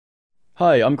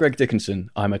Hi, I'm Greg Dickinson.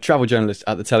 I'm a travel journalist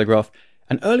at the Telegraph,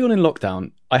 and early on in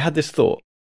lockdown, I had this thought.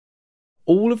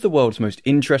 All of the world's most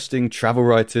interesting travel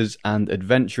writers and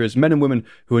adventurers, men and women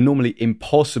who are normally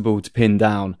impossible to pin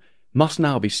down, must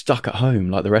now be stuck at home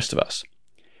like the rest of us.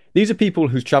 These are people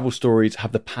whose travel stories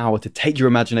have the power to take your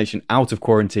imagination out of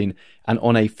quarantine and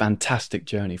on a fantastic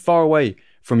journey, far away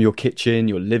from your kitchen,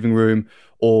 your living room,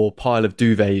 or pile of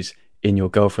duvets in your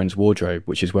girlfriend's wardrobe,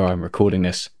 which is where I'm recording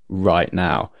this right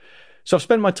now. So I've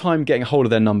spent my time getting a hold of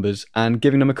their numbers and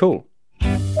giving them a call.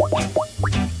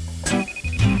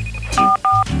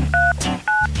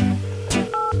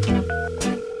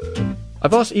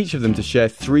 I've asked each of them to share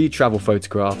 3 travel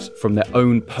photographs from their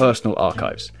own personal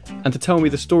archives and to tell me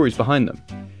the stories behind them.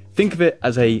 Think of it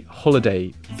as a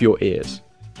holiday for your ears.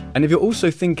 And if you're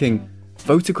also thinking,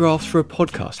 photographs for a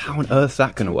podcast, how on earth is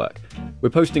that going to work?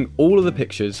 We're posting all of the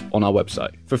pictures on our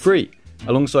website for free,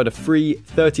 alongside a free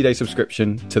 30-day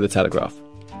subscription to The Telegraph.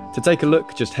 To take a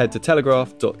look, just head to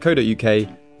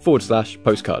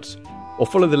telegraph.co.uk/postcards, or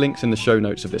follow the links in the show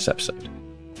notes of this episode.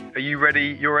 Are you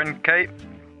ready, your end, Kate?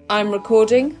 I'm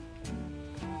recording.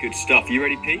 Good stuff. You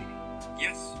ready, Pete?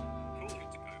 Yes. Cool.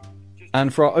 Good to go.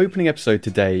 And for our opening episode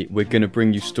today, we're going to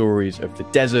bring you stories of the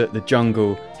desert, the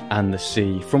jungle, and the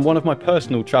sea from one of my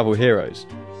personal travel heroes.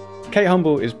 Kate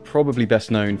Humble is probably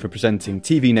best known for presenting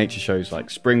TV nature shows like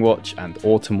Spring Watch and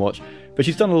Autumn Watch, but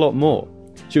she's done a lot more.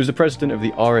 She was the president of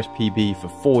the RSPB for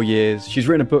 4 years. She's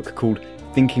written a book called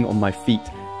Thinking on My Feet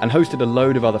and hosted a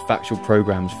load of other factual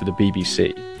programmes for the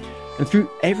BBC. And through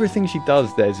everything she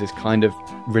does, there's this kind of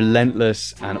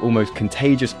relentless and almost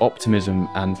contagious optimism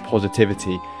and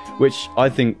positivity, which I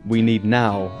think we need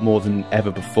now more than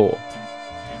ever before.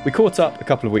 We caught up a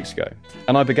couple of weeks ago,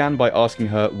 and I began by asking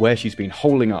her where she's been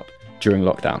holding up during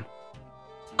lockdown.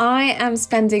 I am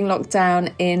spending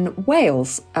lockdown in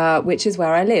Wales, which is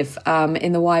where I live,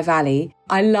 in the Wye Valley.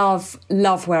 I love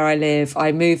where I live.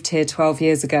 I moved here 12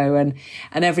 years ago, and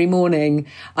every morning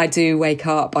I do wake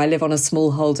up. I live on a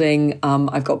small holding.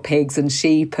 I've got pigs and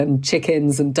sheep and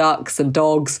chickens and ducks and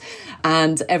dogs.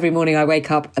 And every morning I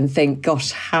wake up and think, gosh,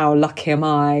 how lucky am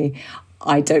I?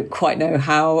 I don't quite know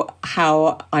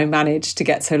how I managed to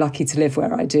get so lucky to live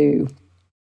where I do.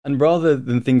 And rather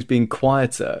than things being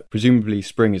quieter, presumably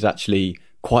spring is actually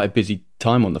quite a busy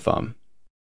time on the farm.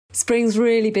 Spring's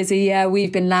really busy, yeah.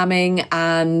 We've been lambing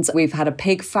and we've had a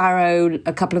pig farrow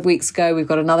a couple of weeks ago. We've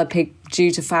got another pig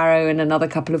due to farrow in another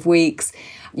couple of weeks.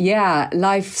 Yeah,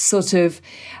 life sort of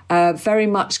very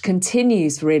much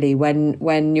continues really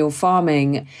when you're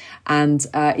farming. And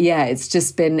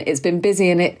it's been busy.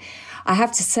 And I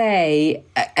have to say,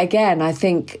 again, I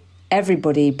think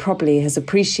everybody probably has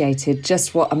appreciated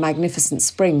just what a magnificent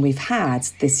spring we've had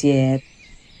this year.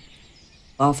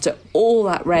 After all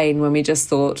that rain, when we just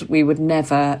thought we would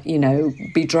never,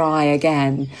 be dry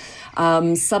again,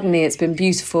 suddenly it's been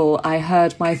beautiful. I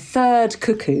heard my 3rd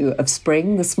cuckoo of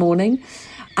spring this morning,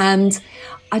 and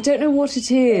I don't know what it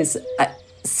is.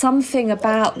 Something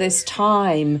about this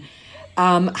time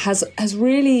has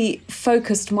really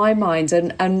focused my mind,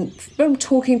 and from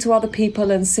talking to other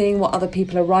people and seeing what other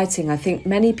people are writing, I think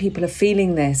many people are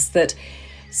feeling this, that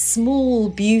small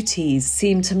beauties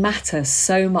seem to matter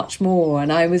so much more.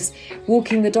 And I was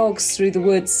walking the dogs through the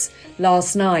woods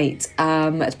last night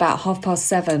at about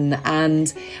 7:30, and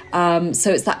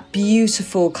so it's that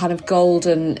beautiful kind of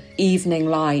golden evening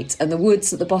light, and the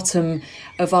woods at the bottom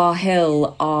of our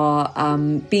hill are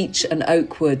beech and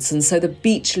oak woods, and so the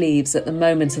beech leaves at the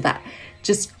moment are that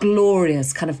just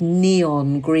glorious kind of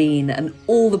neon green, and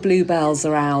all the bluebells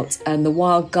are out, and the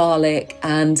wild garlic,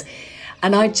 and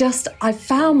I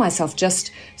found myself just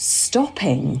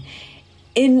stopping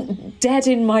dead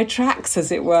in my tracks,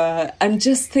 as it were, and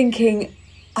just thinking,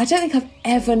 I don't think I've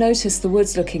ever noticed the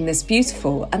woods looking this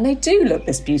beautiful. And they do look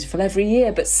this beautiful every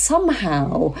year, but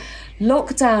somehow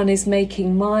lockdown is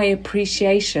making my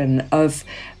appreciation of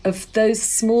those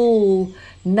small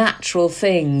natural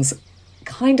things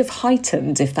kind of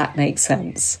heightened, if that makes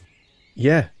sense.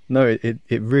 Yeah, no, it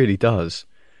really does.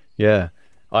 Yeah.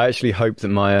 I actually hope that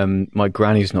my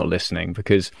granny's not listening,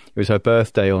 because it was her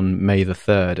birthday on May the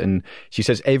 3rd, and she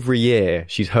says every year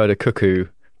she's heard a cuckoo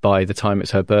by the time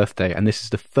it's her birthday, and this is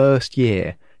the first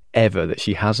year ever that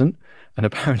she hasn't. And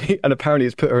apparently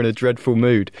it's put her in a dreadful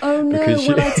mood. Oh no,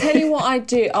 well, I'll tell you what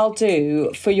I'll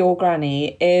do for your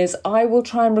granny is I will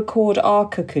try and record our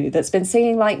cuckoo that's been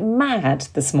singing like mad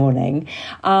this morning.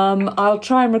 I'll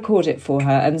try and record it for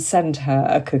her and send her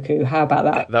a cuckoo. How about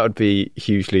that? That would be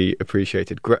hugely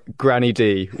appreciated. Granny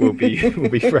D will be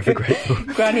forever grateful.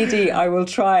 Granny D, I will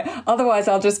try. Otherwise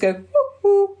I'll just go, woo,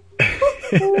 woo,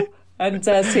 woo, woo. and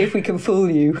see if we can fool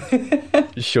you.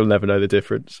 She'll never know the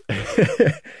difference.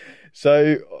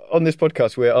 So on this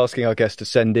podcast, we're asking our guests to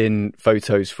send in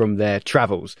photos from their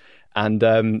travels. And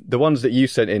the ones that you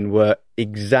sent in were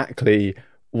exactly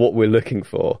what we're looking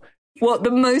for. What,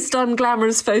 the most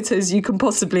unglamorous photos you can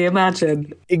possibly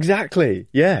imagine? Exactly.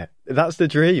 Yeah, that's the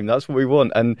dream. That's what we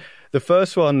want. And the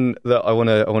first one that I want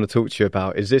to talk to you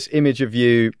about is this image of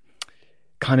you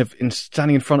kind of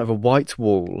standing in front of a white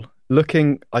wall,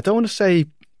 looking, I don't want to say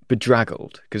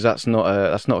bedraggled, because that's not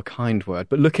a kind word,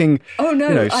 but looking. Oh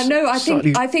no, I know.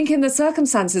 Slightly... I think in the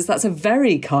circumstances that's a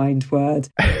very kind word.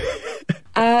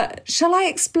 Shall I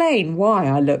explain why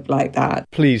I look like that?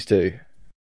 Please do.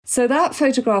 So that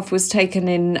photograph was taken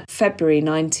in February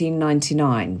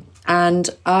 1999. And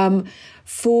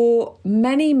for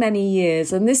many, many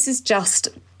years, and this is just,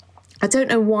 I don't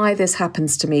know why this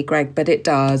happens to me, Greg, but it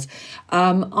does.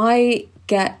 I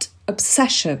get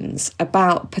obsessions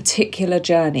about particular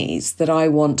journeys that I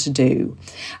want to do.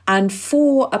 And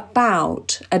for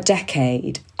about a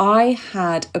decade, I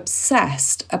had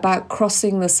obsessed about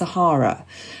crossing the Sahara,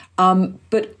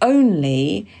 but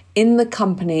only in the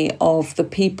company of the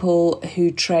people who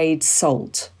trade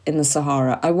salt in the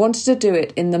Sahara. I wanted to do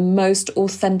it in the most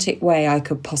authentic way I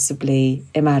could possibly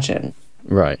imagine.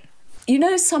 Right. You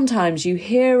know, sometimes you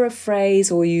hear a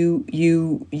phrase or you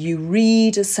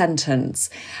read a sentence,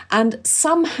 and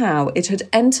somehow it had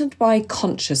entered my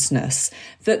consciousness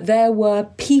that there were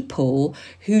people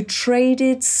who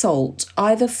traded salt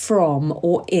either from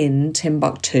or in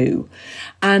Timbuktu.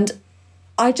 And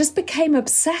I just became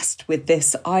obsessed with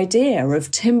this idea of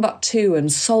Timbuktu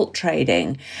and salt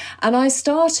trading. And I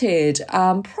started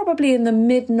probably in the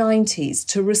mid-90s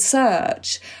to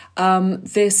research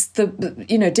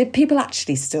did people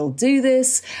actually still do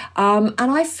this? And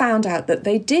I found out that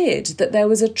they did, that there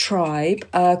was a tribe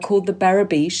called the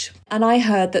Berbice, and I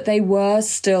heard that they were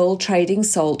still trading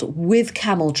salt with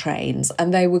camel trains,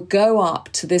 and they would go up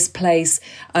to this place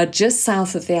just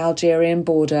south of the Algerian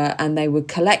border, and they would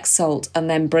collect salt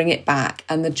and then bring it back.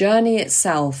 And the journey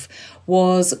itself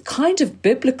was kind of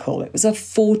biblical. It was a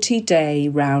 40-day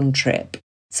round trip.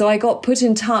 So I got put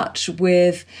in touch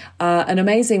with an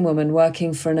amazing woman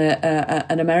working for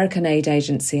an American aid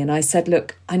agency. And I said,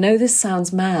 look, I know this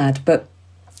sounds mad, but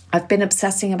I've been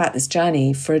obsessing about this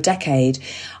journey for a decade.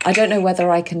 I don't know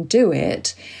whether I can do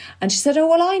it. And she said, oh,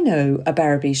 well, I know a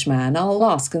Berbice man. I'll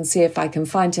ask and see if I can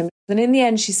find him. And in the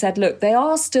end, she said, look, they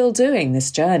are still doing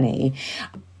this journey.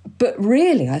 But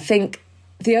really, I think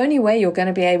the only way you're going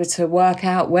to be able to work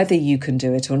out whether you can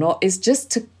do it or not is just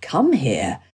to come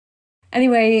here.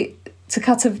 Anyway, to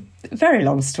cut a very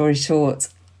long story short,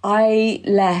 I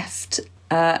left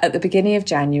at the beginning of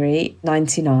January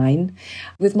 99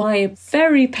 with my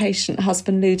very patient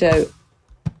husband, Ludo.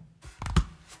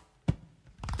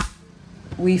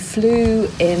 We flew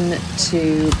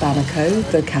into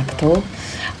Bamako, the capital,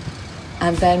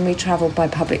 and then we travelled by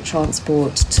public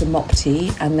transport to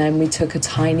Mopti, and then we took a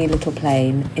tiny little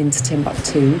plane into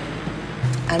Timbuktu,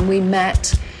 and we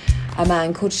met a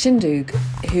man called Shindug,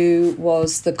 who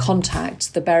was the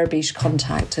Berbice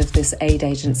contact of this aid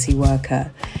agency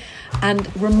worker.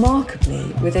 And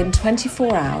remarkably, within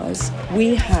 24 hours,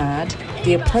 we had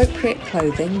the appropriate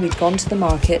clothing. We'd gone to the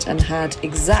market and had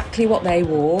exactly what they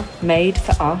wore, made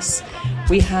for us.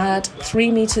 We had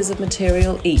 3 meters of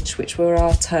material each, which were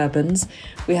our turbans.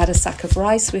 We had a sack of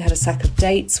rice, we had a sack of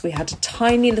dates, we had a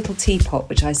tiny little teapot,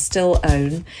 which I still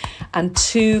own, and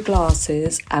 2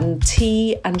 glasses, and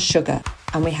tea and sugar.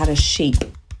 And we had a sheep.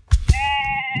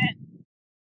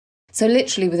 So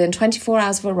literally within 24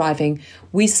 hours of arriving,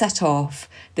 we set off,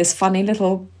 this funny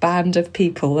little band of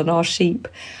people and our sheep,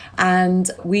 and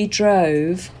we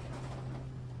drove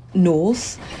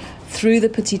north through the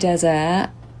Petit Desert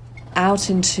out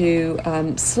into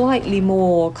slightly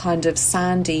more kind of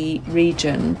sandy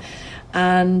region,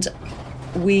 and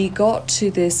we got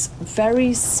to this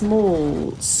very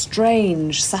small,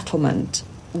 strange settlement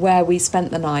where we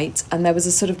spent the night, and there was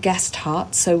a sort of guest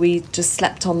hut, so we just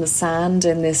slept on the sand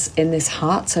in this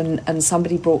hut, and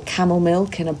somebody brought camel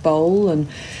milk in a bowl, and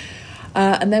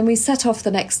then we set off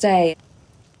the next day.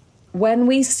 When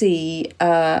we see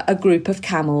a group of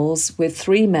camels with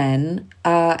 3 men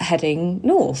heading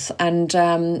north, and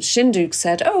Shinduk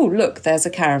said, oh, look, there's a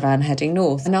caravan heading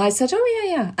north. And I said, oh,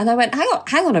 yeah. And I went,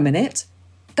 hang on a minute.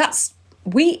 That's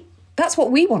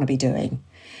what we want to be doing.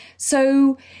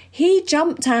 So he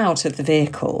jumped out of the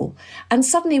vehicle, and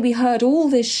suddenly we heard all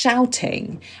this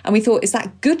shouting, and we thought, is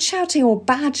that good shouting or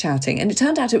bad shouting? And it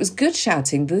turned out it was good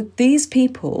shouting. These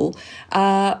people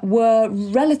were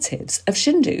relatives of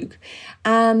Shindug.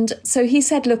 And so he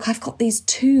said, look, I've got these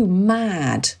 2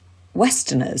 mad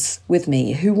Westerners with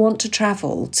me who want to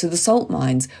travel to the salt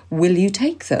mines. Will you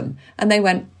take them? And they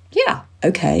went, yeah,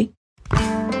 okay.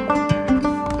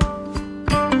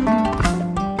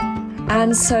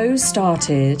 And so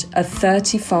started a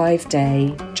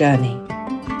 35-day journey.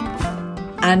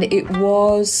 And it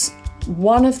was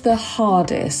one of the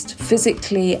hardest,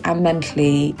 physically and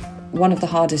mentally, one of the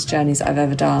hardest journeys I've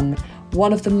ever done.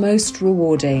 One of the most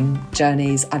rewarding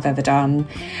journeys I've ever done.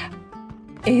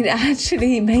 It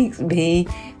actually makes me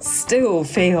still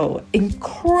feel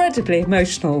incredibly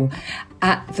emotional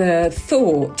at the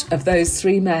thought of those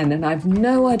three men, and I've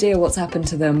no idea what's happened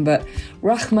to them, but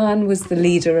Rahman was the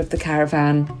leader of the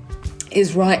caravan.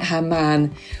 His right-hand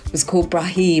man was called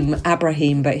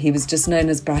Abrahim, but he was just known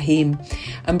as Brahim.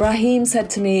 And Brahim said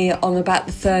to me on about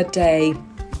the third day,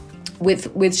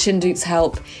 with Shinduk's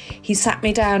help, he sat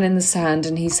me down in the sand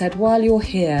and he said, while you're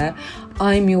here,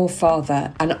 I'm your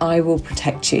father and I will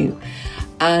protect you.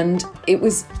 And it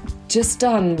was just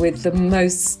done with the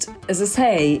most, as I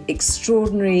say,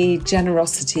 extraordinary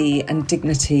generosity and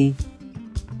dignity.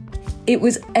 It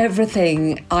was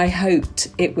everything I hoped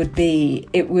it would be.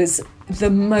 It was the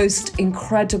most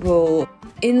incredible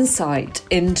insight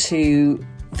into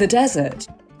the desert.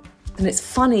 And it's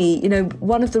funny,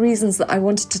 one of the reasons that I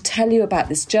wanted to tell you about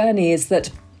this journey is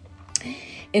that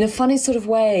in a funny sort of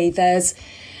way, there's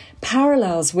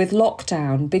parallels with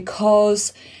lockdown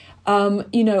because,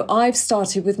 I've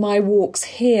started with my walks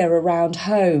here around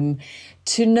home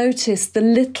to notice the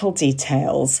little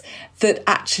details that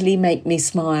actually make me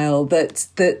smile,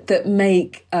 that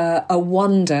make a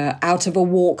wonder out of a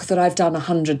walk that I've done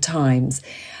 100 times.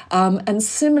 And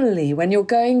similarly, when you're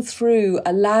going through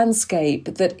a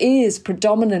landscape that is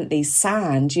predominantly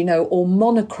sand, or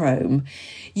monochrome,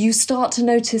 you start to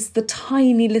notice the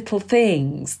tiny little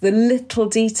things, the little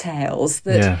details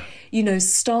that,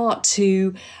 start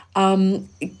to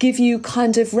give you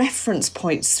kind of reference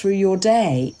points through your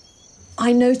day.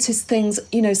 I noticed things,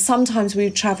 sometimes we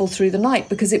would travel through the night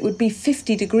because it would be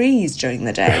 50 degrees during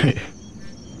the day.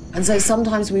 And so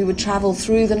sometimes we would travel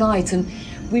through the night and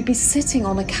we'd be sitting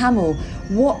on a camel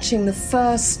watching the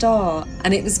first star,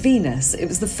 and it was Venus. It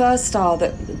was the first star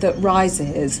that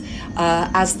rises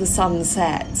as the sun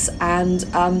sets, and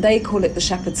they call it the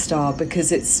shepherd's star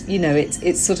because it's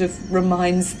it sort of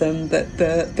reminds them that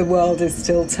the world is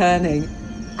still turning.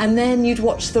 And then you'd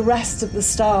watch the rest of the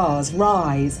stars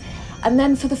rise, and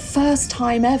then for the first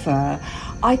time ever,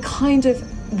 I kind of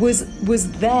was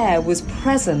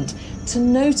present to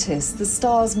notice the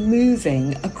stars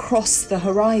moving across the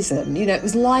horizon. It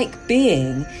was like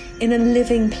being in a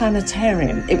living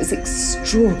planetarium. It was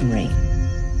extraordinary.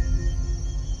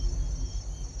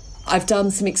 I've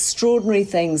done some extraordinary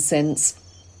things since,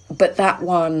 but that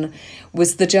one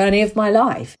was the journey of my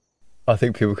life. I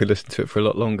think people could listen to it for a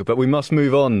lot longer, but we must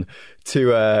move on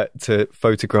to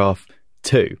photograph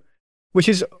 2, which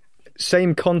is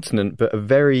same continent, but a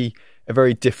very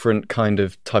different kind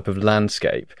of type of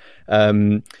landscape.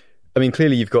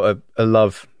 Clearly you've got a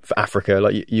love for Africa.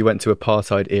 Like you went to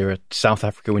apartheid era South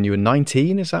Africa when you were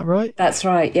 19, is that right? That's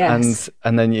right, yes.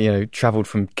 And then travelled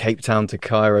from Cape Town to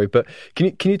Cairo. But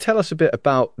can you tell us a bit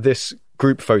about this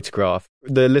group photograph?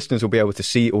 The listeners will be able to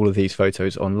see all of these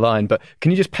photos online, but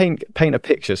can you just paint a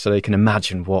picture so they can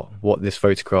imagine what this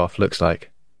photograph looks like?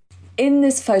 In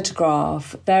this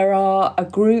photograph, there are a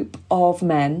group of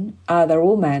men, they're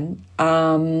all men,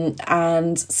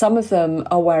 and some of them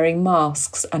are wearing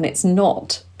masks, and it's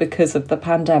not because of the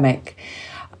pandemic.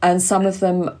 And some of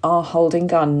them are holding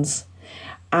guns.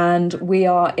 And we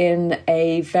are in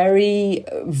a very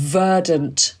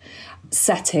verdant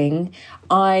setting.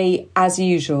 I, as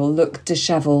usual, look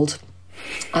dishevelled.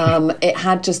 It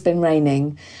had just been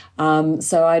raining,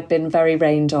 so I'd been very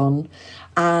rained on.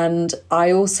 And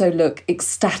I also look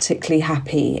ecstatically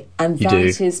happy. And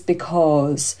that is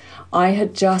because I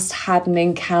had just had an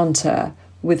encounter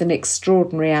with an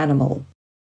extraordinary animal.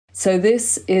 So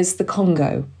this is the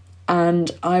Congo.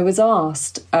 And I was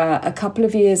asked a couple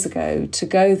of years ago to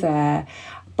go there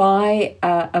by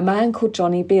a man called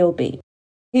Johnny Bealby.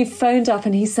 He phoned up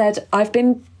and he said, I've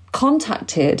been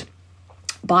contacted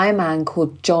by a man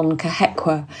called John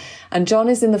Kahekwa. And John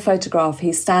is in the photograph.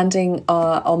 He's standing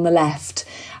on the left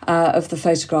of the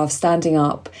photograph, standing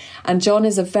up. And John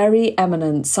is a very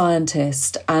eminent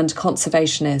scientist and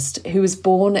conservationist who was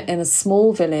born in a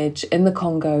small village in the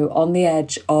Congo on the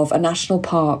edge of a national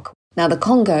park. Now, the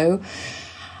Congo,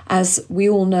 as we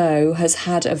all know, has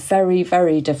had a very,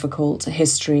 very difficult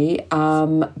history,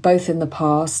 both in the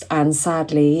past and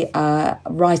sadly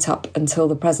right up until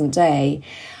the present day.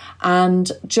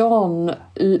 And John,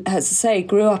 as I say,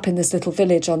 grew up in this little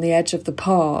village on the edge of the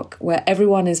park where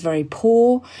everyone is very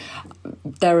poor.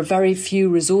 There are very few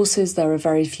resources, there are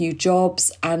very few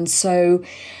jobs. And so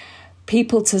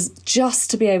people,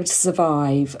 to be able to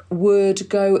survive, would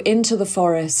go into the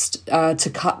forest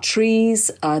to cut trees,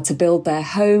 to build their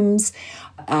homes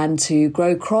and to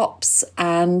grow crops,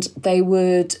 and they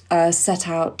would set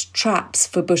out traps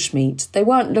for bushmeat. They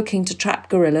weren't looking to trap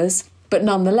gorillas, but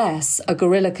nonetheless, a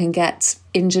gorilla can get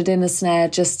injured in a snare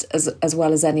just as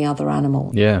well as any other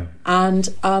animal. Yeah. And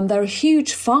there are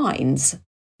huge fines.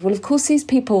 Well, of course, these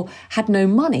people had no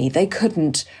money. They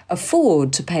couldn't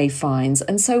afford to pay fines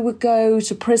and so would go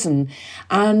to prison.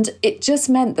 And it just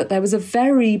meant that there was a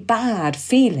very bad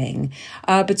feeling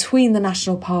between the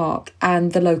national park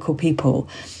and the local people.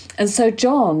 And so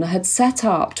John had set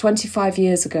up 25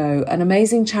 years ago an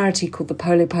amazing charity called the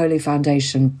Pole Pole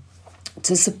Foundation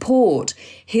to support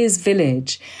his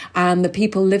village and the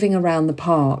people living around the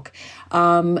park.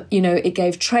 It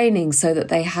gave training so that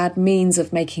they had means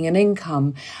of making an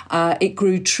income. It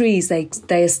grew trees.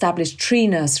 They established tree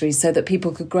nurseries so that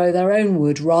people could grow their own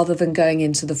wood rather than going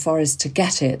into the forest to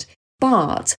get it.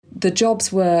 But the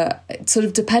jobs were sort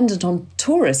of dependent on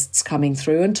tourists coming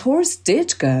through, and tourists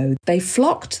did go. They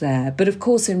flocked there. But of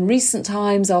course, in recent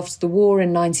times, after the war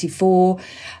in 94,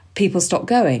 people stopped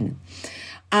going.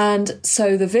 And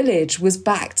so the village was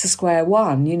back to square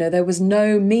one. There was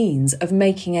no means of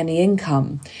making any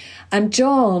income. And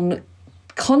John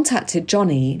contacted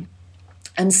Johnny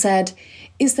and said,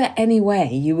 is there any way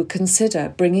you would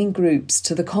consider bringing groups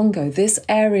to the Congo? This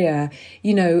area,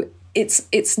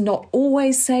 it's not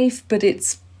always safe, but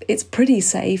it's pretty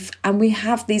safe. And we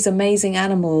have these amazing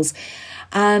animals.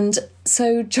 And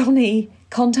so Johnny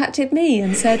contacted me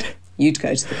and said, you'd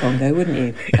go to the Congo, wouldn't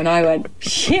you? And I went,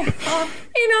 yeah,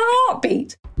 in a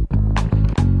heartbeat.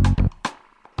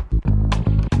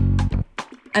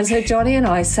 And so Johnny and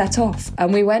I set off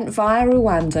and we went via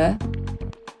Rwanda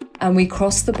and we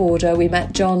crossed the border. We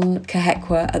met John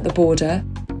Kahekwa at the border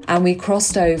and we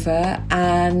crossed over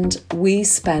and we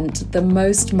spent the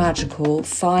most magical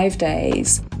 5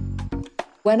 days.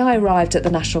 When I arrived at the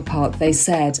national park, they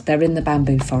said they're in the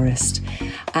bamboo forest.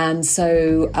 And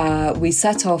so we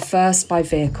set off first by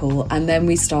vehicle and then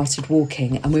we started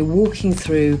walking. And we're walking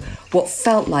through what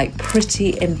felt like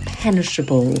pretty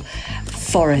impenetrable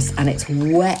forest, and it's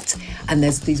wet. And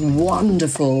there's these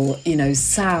wonderful,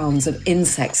 sounds of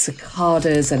insects,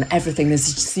 cicadas and everything.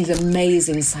 There's just these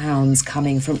amazing sounds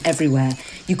coming from everywhere.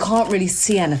 You can't really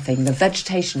see anything. The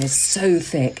vegetation is so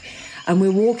thick. And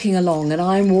we're walking along and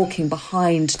I'm walking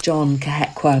behind John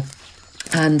Kahekwa.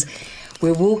 And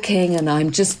we're walking and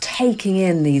I'm just taking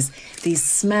in these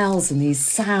smells and these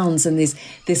sounds and this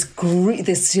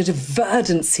sort of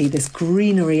verdancy, this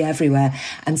greenery everywhere.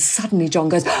 And suddenly John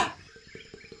goes, oh,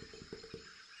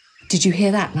 did you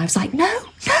hear that? And I was like, no,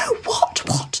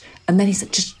 what? And then he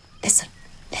said, just listen.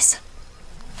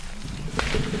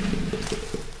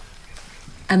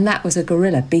 And that was a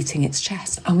gorilla beating its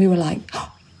chest. And we were like, oh.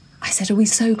 I said, are we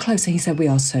so close? And he said, we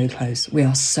are so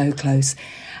close.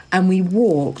 And we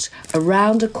walked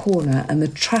around a corner and the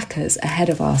trackers ahead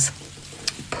of us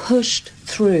pushed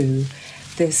through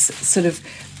this sort of,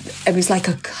 it was like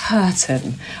a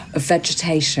curtain of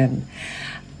vegetation.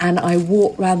 And I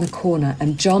walked round the corner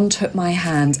and John took my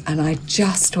hand and I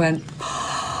just went,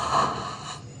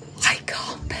 oh, I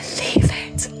can't believe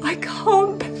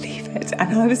it.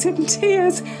 And I was in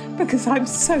tears because I'm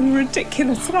so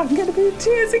ridiculous and I'm going to be in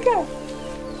tears again.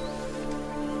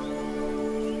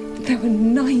 There were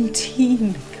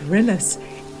 19 gorillas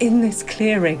in this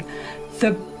clearing,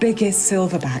 the biggest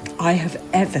silverback I have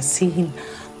ever seen.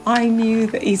 I knew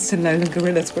that eastern lowland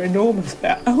gorillas were enormous,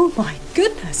 but oh my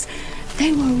goodness,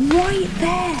 they were right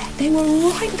there.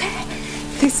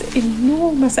 This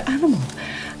enormous animal.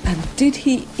 And did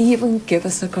he even give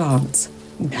us a glance?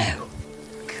 No.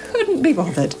 Couldn't be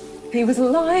bothered. He was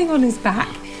lying on his back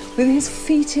with his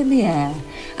feet in the air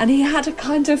and he had a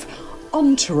kind of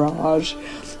entourage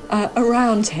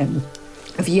around him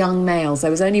of young males. There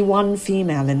was only one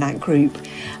female in that group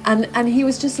and he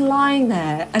was just lying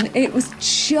there and it was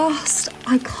just,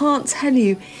 I can't tell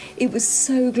you, it was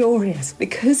so glorious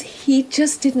because he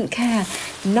just didn't care.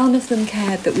 None of them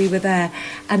cared that we were there.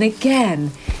 And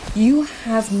again, you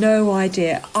have no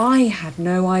idea, I had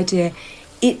no idea,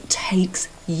 it takes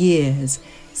years,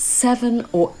 7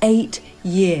 or 8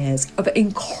 years of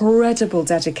incredible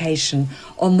dedication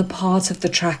on the part of the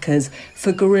trackers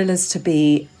for gorillas to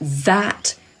be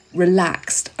that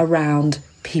relaxed around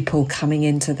people coming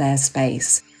into their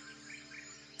space.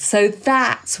 So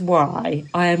that's why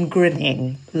I am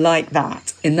grinning like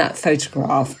that. in that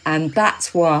photograph. And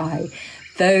that's why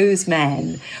those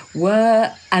men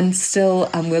were and still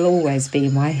and will always be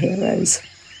my heroes.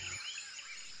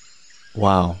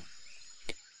 Wow.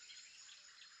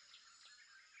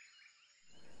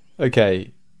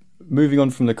 Okay, moving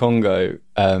on from the Congo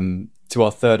to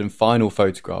our third and final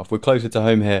photograph. We're closer to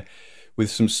home here with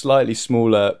some slightly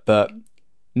smaller but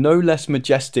no less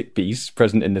majestic beasts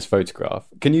present in this photograph.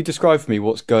 Can you describe for me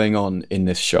what's going on in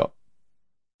this shot?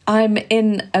 I'm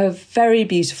in a very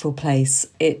beautiful place.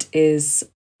 It is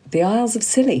the Isles of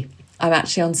Scilly. I'm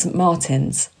actually on St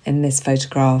Martin's in this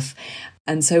photograph.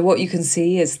 And so what you can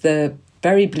see is the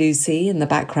very blue sea in the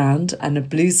background and a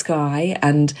blue sky,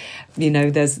 and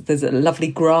there's a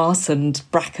lovely grass and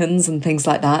brackens and things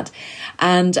like that.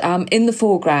 And in the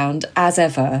foreground, as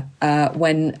ever,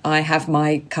 when I have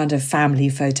my kind of family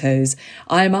photos,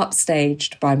 I am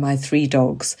upstaged by my 3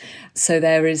 dogs. So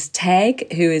there is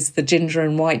Teg, who is the ginger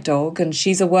and white dog, and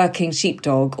she's a working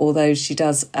sheepdog, although she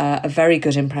does a very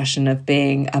good impression of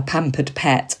being a pampered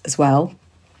pet as well.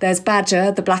 There's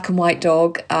Badger, the black and white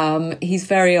dog. He's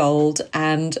very old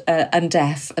and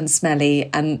deaf and smelly,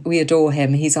 and we adore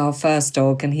him. He's our first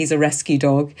dog, and he's a rescue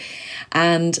dog.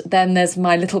 And then there's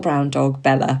my little brown dog,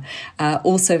 Bella,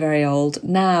 also very old,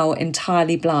 now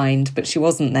entirely blind, but she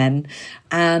wasn't then.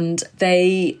 And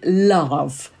they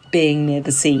love being near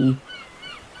the sea.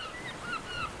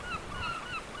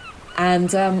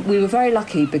 And we were very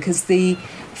lucky because the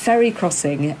ferry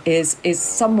crossing is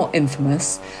somewhat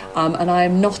infamous, and I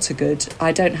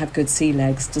don't have good sea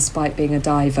legs despite being a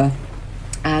diver.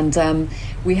 And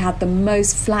we had the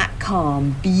most flat,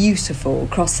 calm, beautiful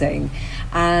crossing,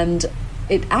 and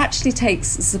it actually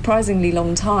takes a surprisingly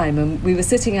long time. And we were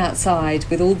sitting outside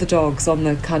with all the dogs on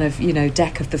the kind of,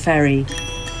 deck of the ferry.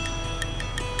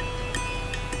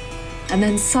 And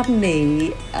then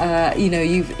suddenly,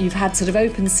 you've had sort of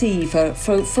open sea for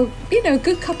a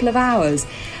good couple of hours,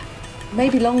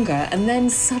 maybe longer. And then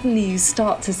suddenly you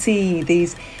start to see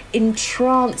these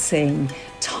entrancing,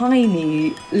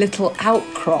 tiny little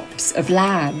outcrops of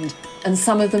land. And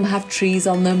some of them have trees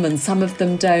on them and some of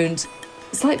them don't.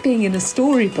 It's like being in a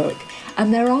storybook.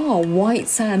 And there are white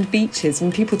sand beaches,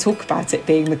 and people talk about it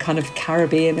being the kind of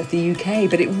Caribbean of the UK,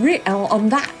 but on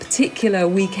that particular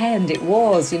weekend it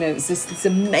was, it was this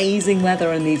amazing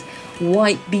weather and these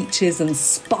white beaches and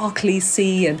sparkly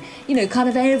sea and, kind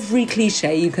of every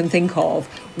cliche you can think of,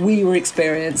 we were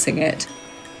experiencing it.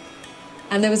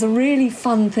 And there was a really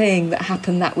fun thing that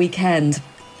happened that weekend.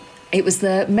 It was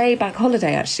the May bank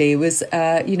holiday, actually. It was,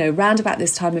 round about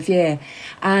this time of year.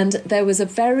 And there was a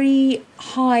very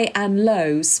high and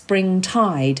low spring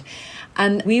tide.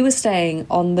 And we were staying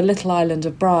on the little island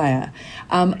of Briar.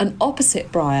 And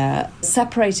opposite Briar,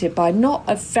 separated by not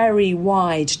a very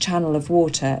wide channel of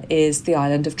water, is the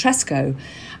island of Tresco.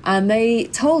 And they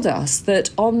told us that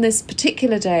on this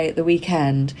particular day at the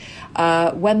weekend,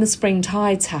 when the spring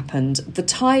tides happened, the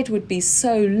tide would be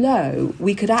so low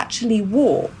we could actually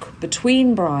walk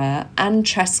between Briar and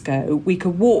Tresco. We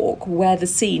could walk where the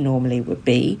sea normally would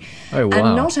be. Oh, wow.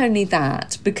 And not only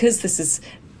that, because this is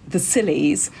the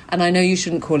Scillys, and I know you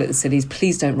shouldn't call it the Scillys,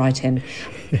 please don't write in.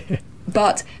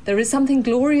 But there is something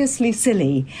gloriously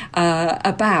silly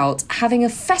about having a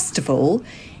festival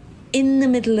in the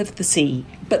middle of the sea.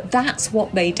 But that's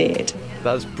what they did.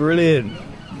 That's brilliant.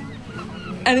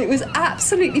 And it was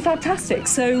absolutely fantastic.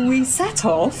 So we set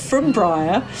off from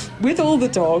Briar with all the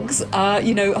dogs,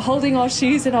 holding our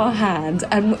shoes in our hand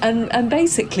and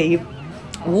basically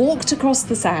walked across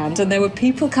the sand, and there were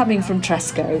people coming from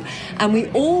Tresco, and we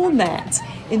all met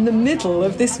in the middle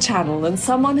of this channel, and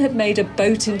someone had made a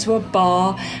boat into a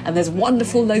bar, and there's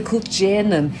wonderful local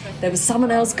gin, and there was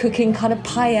someone else cooking kind of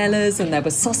paellas, and there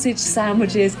were sausage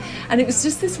sandwiches, and it was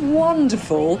just this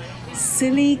wonderful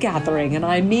silly gathering, and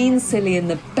I mean silly in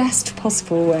the best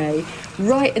possible way,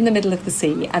 right in the middle of the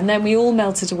sea. And then we all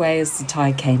melted away as the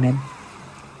tide came in.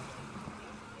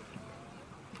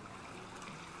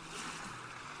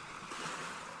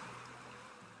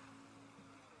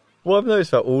 What I've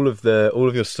noticed about all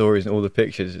of your stories and all the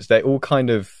pictures is they all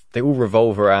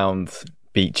revolve around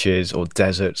beaches or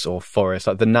deserts or forests,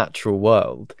 like the natural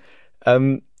world.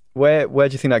 Where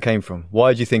do you think that came from?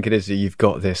 Why do you think it is that you've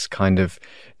got this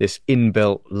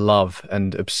inbuilt love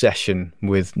and obsession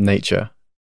with nature?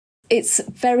 It's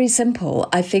very simple.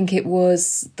 I think it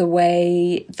was the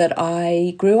way that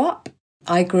I grew up.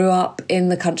 I grew up in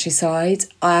the countryside,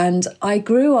 and I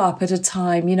grew up at a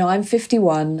time, I'm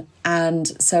 51, and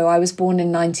so I was born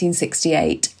in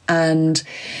 1968, and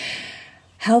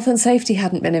health and safety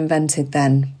hadn't been invented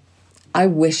then. I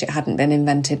wish it hadn't been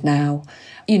invented now.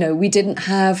 We didn't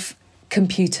have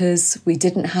computers, we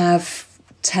didn't have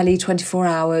telly 24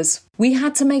 hours. We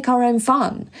had to make our own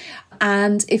fun.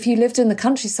 And if you lived in the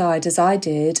countryside, as I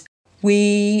did,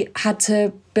 we had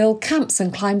to build camps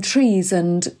and climb trees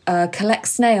and collect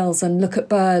snails and look at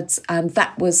birds. And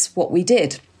that was what we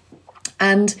did.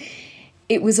 And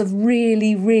it was a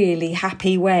really, really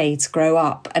happy way to grow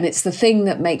up. And it's the thing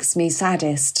that makes me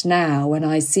saddest now when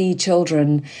I see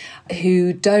children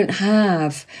who don't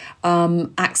have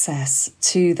access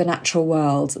to the natural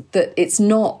world, that it's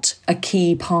not a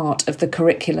key part of the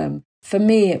curriculum. For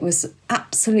me, it was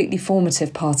absolutely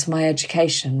formative part of my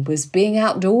education, was being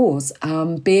outdoors,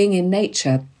 being in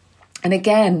nature. And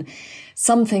again,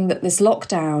 something that this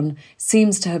lockdown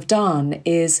seems to have done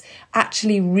is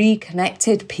actually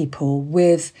reconnected people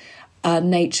with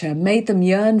nature, made them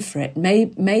yearn for it,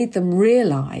 made them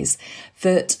realise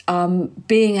that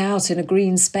being out in a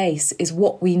green space is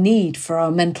what we need for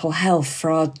our mental health,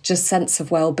 for our just sense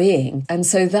of well-being. And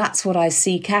so that's what I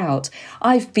seek out.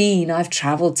 I've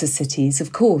travelled to cities,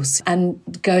 of course, and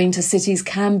going to cities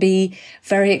can be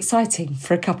very exciting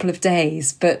for a couple of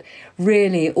days, but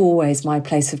really always my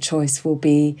place of choice will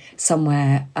be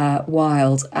somewhere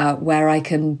wild, where I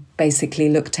can basically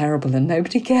look terrible and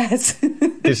nobody cares.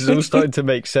 This is all starting to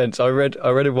make sense. I read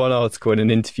in one article in an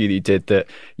interview that you did that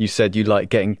you said you like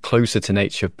getting closer to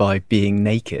nature by being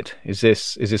naked. Is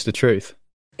this the truth?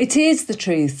 It is the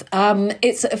truth.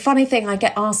 It's a funny thing. I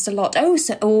get asked a lot,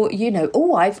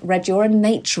 I've read you're a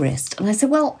naturist. And I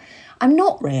said, well, I'm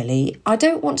not really. I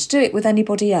don't want to do it with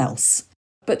anybody else.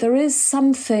 But there is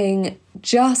something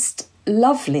just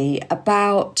lovely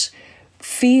about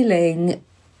feeling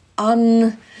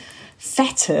unfettered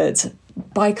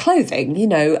by clothing.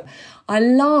 I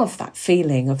love that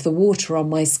feeling of the water on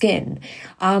my skin.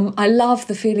 I love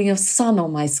the feeling of sun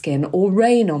on my skin or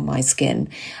rain on my skin.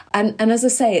 And as I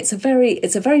say, it's a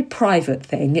very private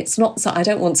thing. It's not so I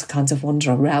don't want to kind of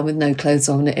wander around with no clothes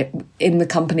on in the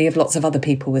company of lots of other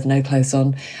people with no clothes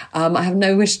on. I have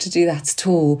no wish to do that at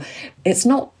all. It's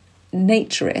not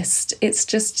naturist, it's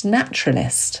just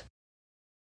naturalist.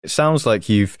 It sounds like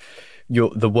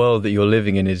the world that you're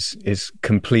living in is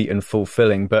complete and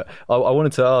fulfilling. But I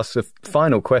wanted to ask, the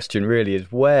final question really is,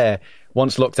 where,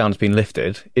 once lockdown's been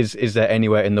lifted, is there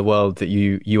anywhere in the world that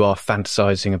you are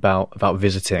fantasizing about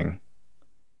visiting?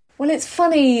 Well, it's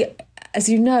funny, as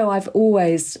you know, I've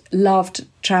always loved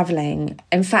travelling.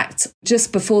 In fact,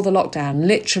 just before the lockdown,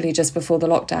 literally just before the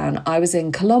lockdown, I was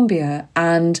in Colombia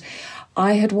and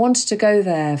I had wanted to go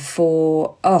there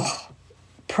for,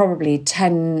 probably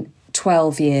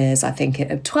 12 years, I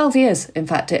think. 12 years, in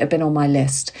fact, it had been on my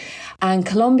list. And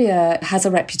Colombia has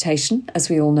a reputation, as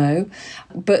we all know.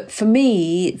 But for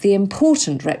me, the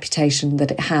important reputation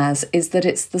that it has is that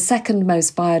it's the second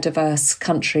most biodiverse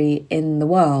country in the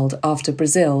world after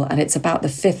Brazil, and it's about the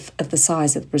fifth of the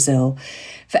size of Brazil.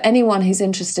 For anyone who's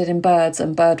interested in birds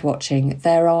and bird watching,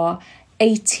 there are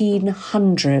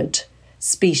 1,800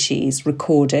 species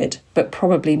recorded, but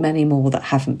probably many more that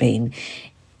haven't been.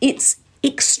 It's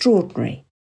extraordinary.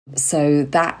 So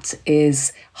that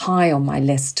is high on my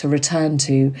list to return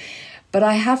to. But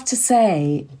I have to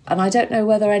say, and I don't know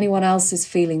whether anyone else is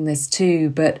feeling this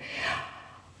too, but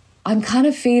I'm kind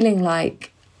of feeling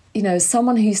like,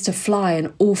 someone who used to fly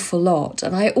an awful lot,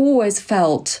 and I always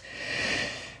felt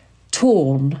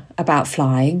torn about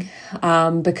flying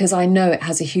because I know it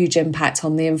has a huge impact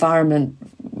on the environment,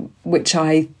 which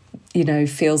I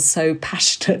feel so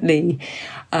passionately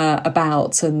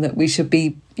about, and that we should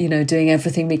be, doing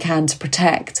everything we can to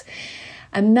protect.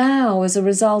 And now, as a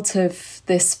result of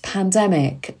this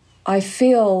pandemic, I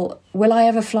feel, will I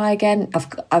ever fly again?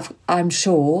 I'm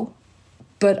sure,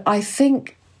 but I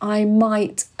think I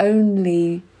might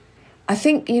only. I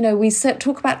think, we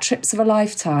talk about trips of a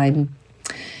lifetime,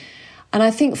 and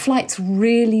I think flights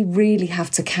really, really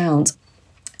have to count.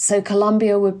 So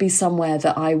Colombia would be somewhere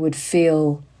that I would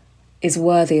feel is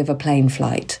worthy of a plane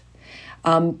flight.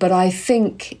 But I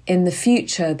think in the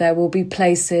future there will be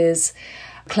places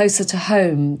closer to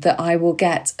home that I will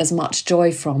get as much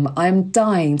joy from. I'm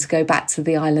dying to go back to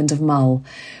the island of Mull,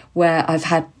 where I've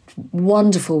had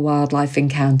wonderful wildlife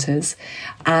encounters,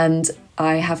 and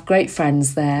I have great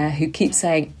friends there who keep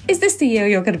saying, is this the year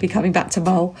you're going to be coming back to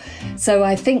Mull? So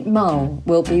I think Mull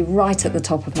will be right at the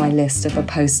top of my list of a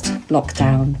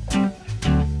post-lockdown.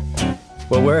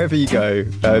 Well, wherever you go,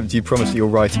 do you promise that you'll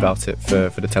write about it for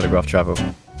the Telegraph Travel?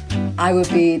 I would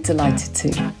be delighted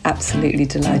to. Absolutely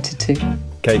delighted to.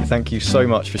 Kate, thank you so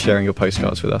much for sharing your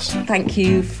postcards with us. Thank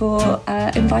you for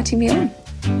inviting me on.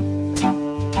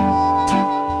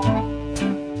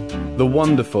 The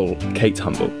wonderful Kate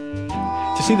Humble.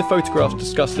 To see the photographs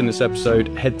discussed in this episode,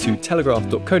 head to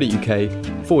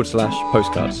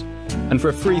telegraph.co.uk/postcards. And for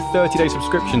a free 30-day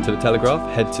subscription to The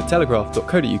Telegraph, head to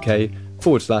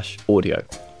telegraph.co.uk/audio.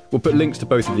 We'll put links to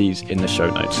both of these in the show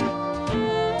notes.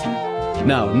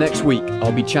 Now, next week,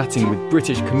 I'll be chatting with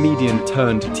British comedian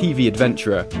turned TV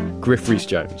adventurer Griff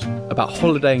Rhys-Jones about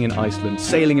holidaying in Iceland,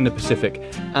 sailing in the Pacific,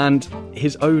 and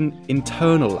his own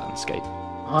internal landscape.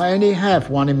 I only have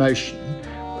one emotion,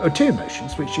 or two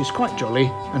emotions, which is quite jolly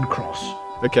and cross.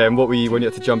 Okay, and what were you when you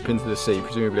had to jump into the sea?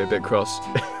 Presumably a bit cross.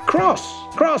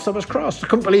 Cross, I was cross. I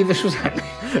couldn't believe this was happening.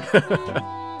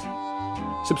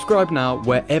 Subscribe now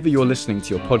wherever you're listening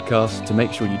to your podcast to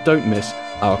make sure you don't miss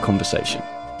our conversation.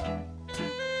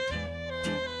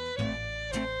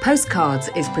 Postcards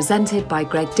is presented by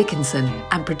Greg Dickinson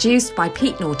and produced by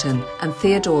Pete Norton and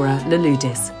Theodora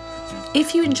Louloudis.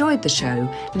 If you enjoyed the show,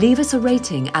 leave us a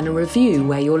rating and a review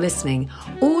where you're listening,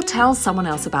 or tell someone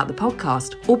else about the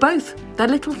podcast, or both. They're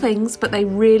little things, but they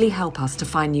really help us to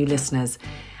find new listeners.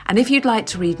 And if you'd like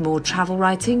to read more travel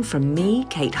writing from me,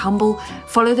 Kate Humble,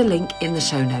 follow the link in the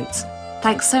show notes.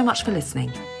 Thanks so much for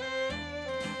listening.